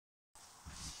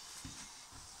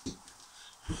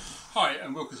Hi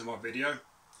and welcome to my video.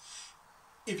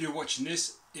 If you're watching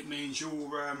this, it means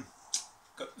you've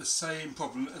got the same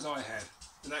problem as I had,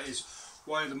 and that is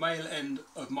why the male end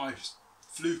of my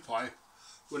flue pipe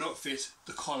will not fit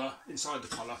the collar, inside the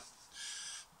collar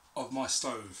of my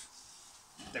stove.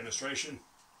 Demonstration.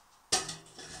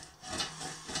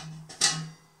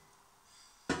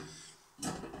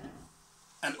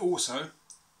 And also,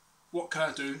 what can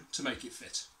I do to make it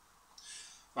fit?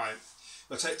 Right,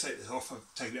 I'll take this off.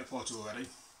 I've taken it apart already.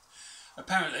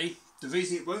 Apparently, the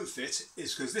reason it won't fit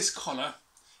is because this collar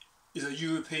is a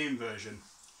European version,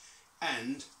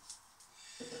 and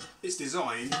it's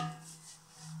designed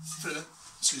for the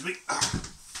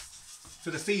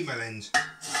for the female end.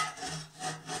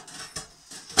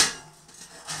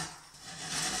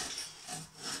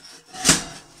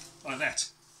 Like that.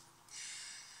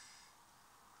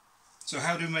 So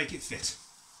how do we make it fit?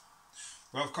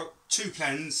 Well, I've got two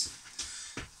plans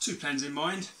in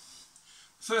mind.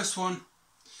 First one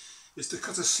is to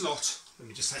cut a slot. Let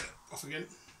me just take it off again.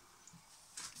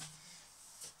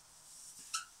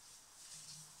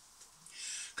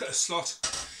 Cut a slot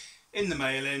in the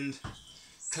male end,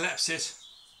 collapse it,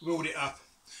 roll it up,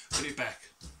 put it back.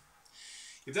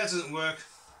 If that doesn't work,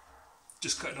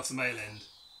 just cut it off the male end.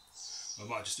 I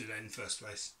might just do that in the first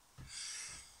place.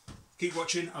 Keep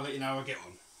watching, I'll let you know how I get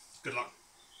on. Good luck.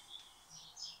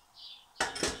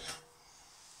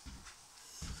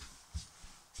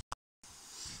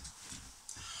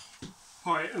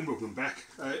 Hi and welcome back.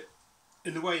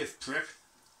 In the way of prep,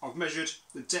 I've measured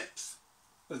the depth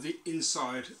of the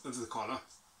inside of the collar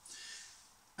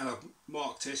and I've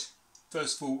marked it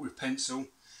first of all with pencil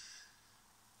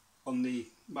on the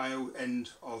male end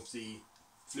of the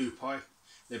flue pipe,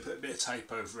 then put a bit of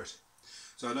tape over it.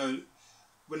 So I know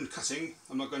when cutting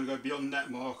I'm not going to go beyond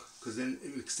that mark because then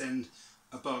it will extend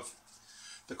above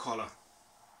the collar.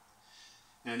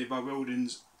 And if my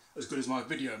welding's as good as my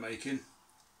video making,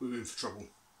 we're in for trouble.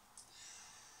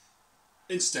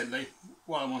 Incidentally,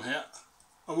 while I'm on here,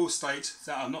 I will state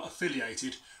that I'm not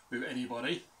affiliated with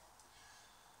anybody,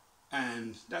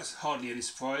 and that's hardly any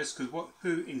surprise because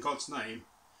who in God's name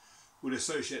would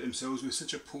associate themselves with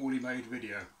such a poorly made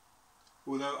video?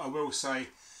 Although I will say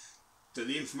that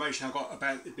the information I got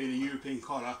about it being a European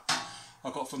collar I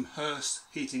got from Hurst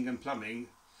Heating and Plumbing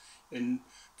in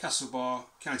Castlebar,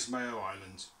 County Mayo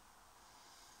Island.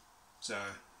 So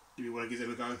if you want to give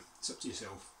them a go, it's up to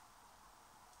yourself.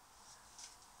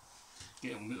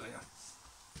 Get on with it later.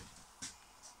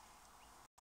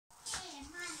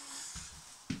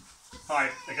 Hi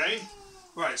again.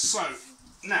 Right, so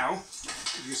now,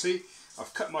 as you see,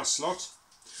 I've cut my slot.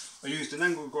 I used an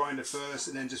angle grinder first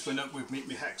and then just went up with my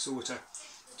hacksaw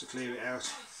to clear it out.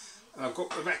 And I've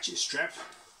got a ratchet strap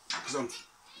because I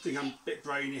think I'm a bit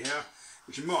brainy here,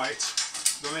 which might,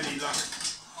 with any luck,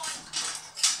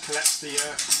 collapse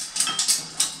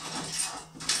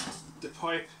the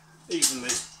pipe evenly.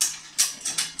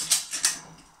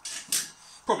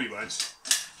 Probably won't.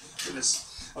 But I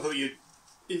thought you'd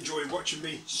enjoy watching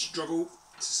me struggle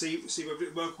to see whether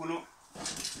it work or not.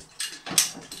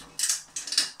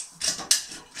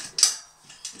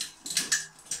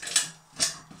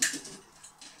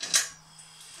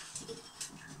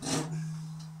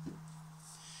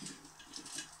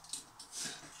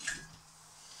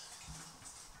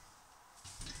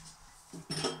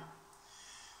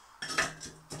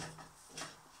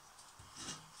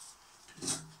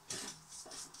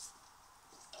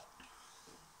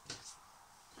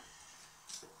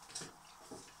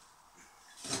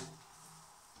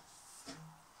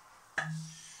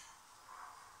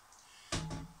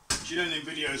 You know in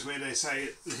videos where they say,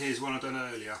 here's one I done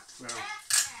earlier? Well,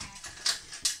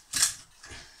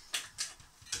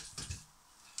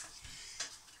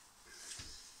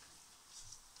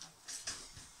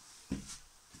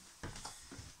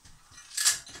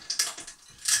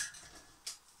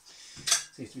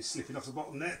 seems to be slipping off the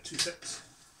bottom there, 2 seconds.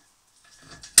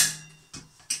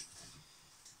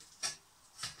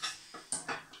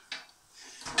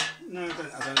 No, I don't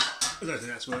think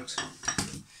that's worked.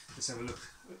 Let's have a look.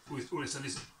 All it's done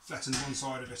is flatten one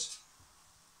side of it.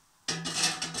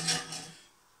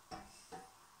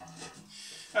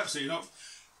 Absolutely not.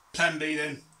 Plan B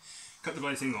then, cut the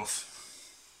bloody thing off.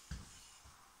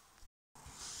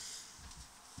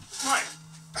 Right,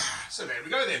 so there we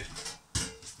go then.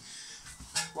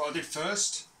 What I did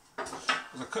first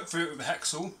was I cut through it with a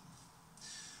hacksaw.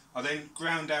 I then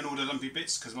ground down all the lumpy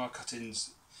bits because my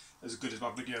cutting's as good as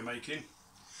my video making.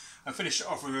 And finish it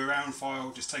off with a round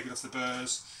file, just taking off the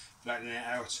burrs, flattening it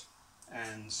out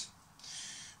and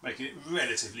making it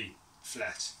relatively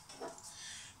flat.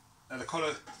 Now the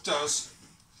collar does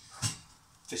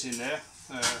fit in there,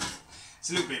 It's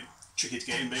a little bit tricky to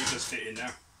get in, but it does fit in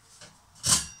now.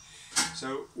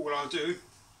 So all I'll do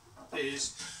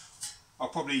is I'll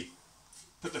probably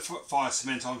put the fire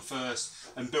cement on first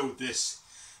and build this,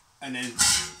 and then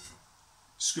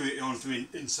screw it on from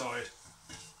inside.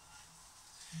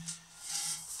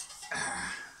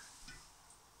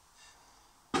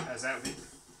 As that bit,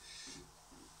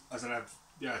 as I have,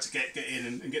 yeah, to get in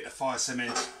and get the fire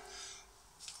cement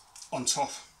on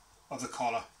top of the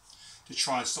collar to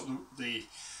try and stop the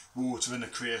water and the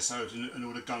creosote and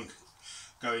all the gunk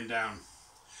going down.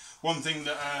 One thing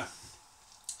that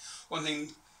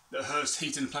Hurst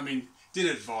Heating and Plumbing did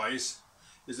advise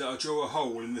is that I draw a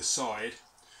hole in the side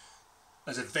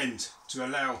as a vent to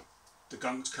allow the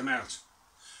gunk to come out.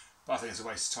 But I think it's a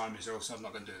waste of time myself, so I'm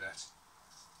not going to do that.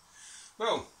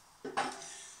 Well,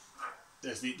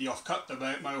 there's the offcut, the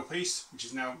male piece, which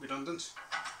is now redundant.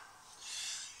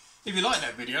 If you like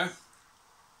that video,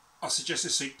 I suggest to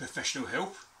seek professional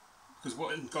help, because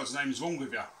what in God's name is wrong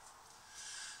with you?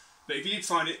 But if you did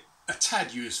find it a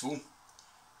tad useful,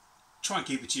 try and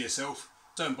keep it to yourself,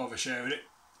 don't bother sharing it,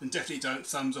 and definitely don't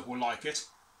thumbs up or like it,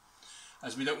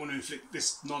 as we don't want to inflict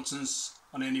this nonsense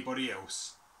on anybody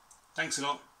else. Thanks a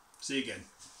lot, see you again.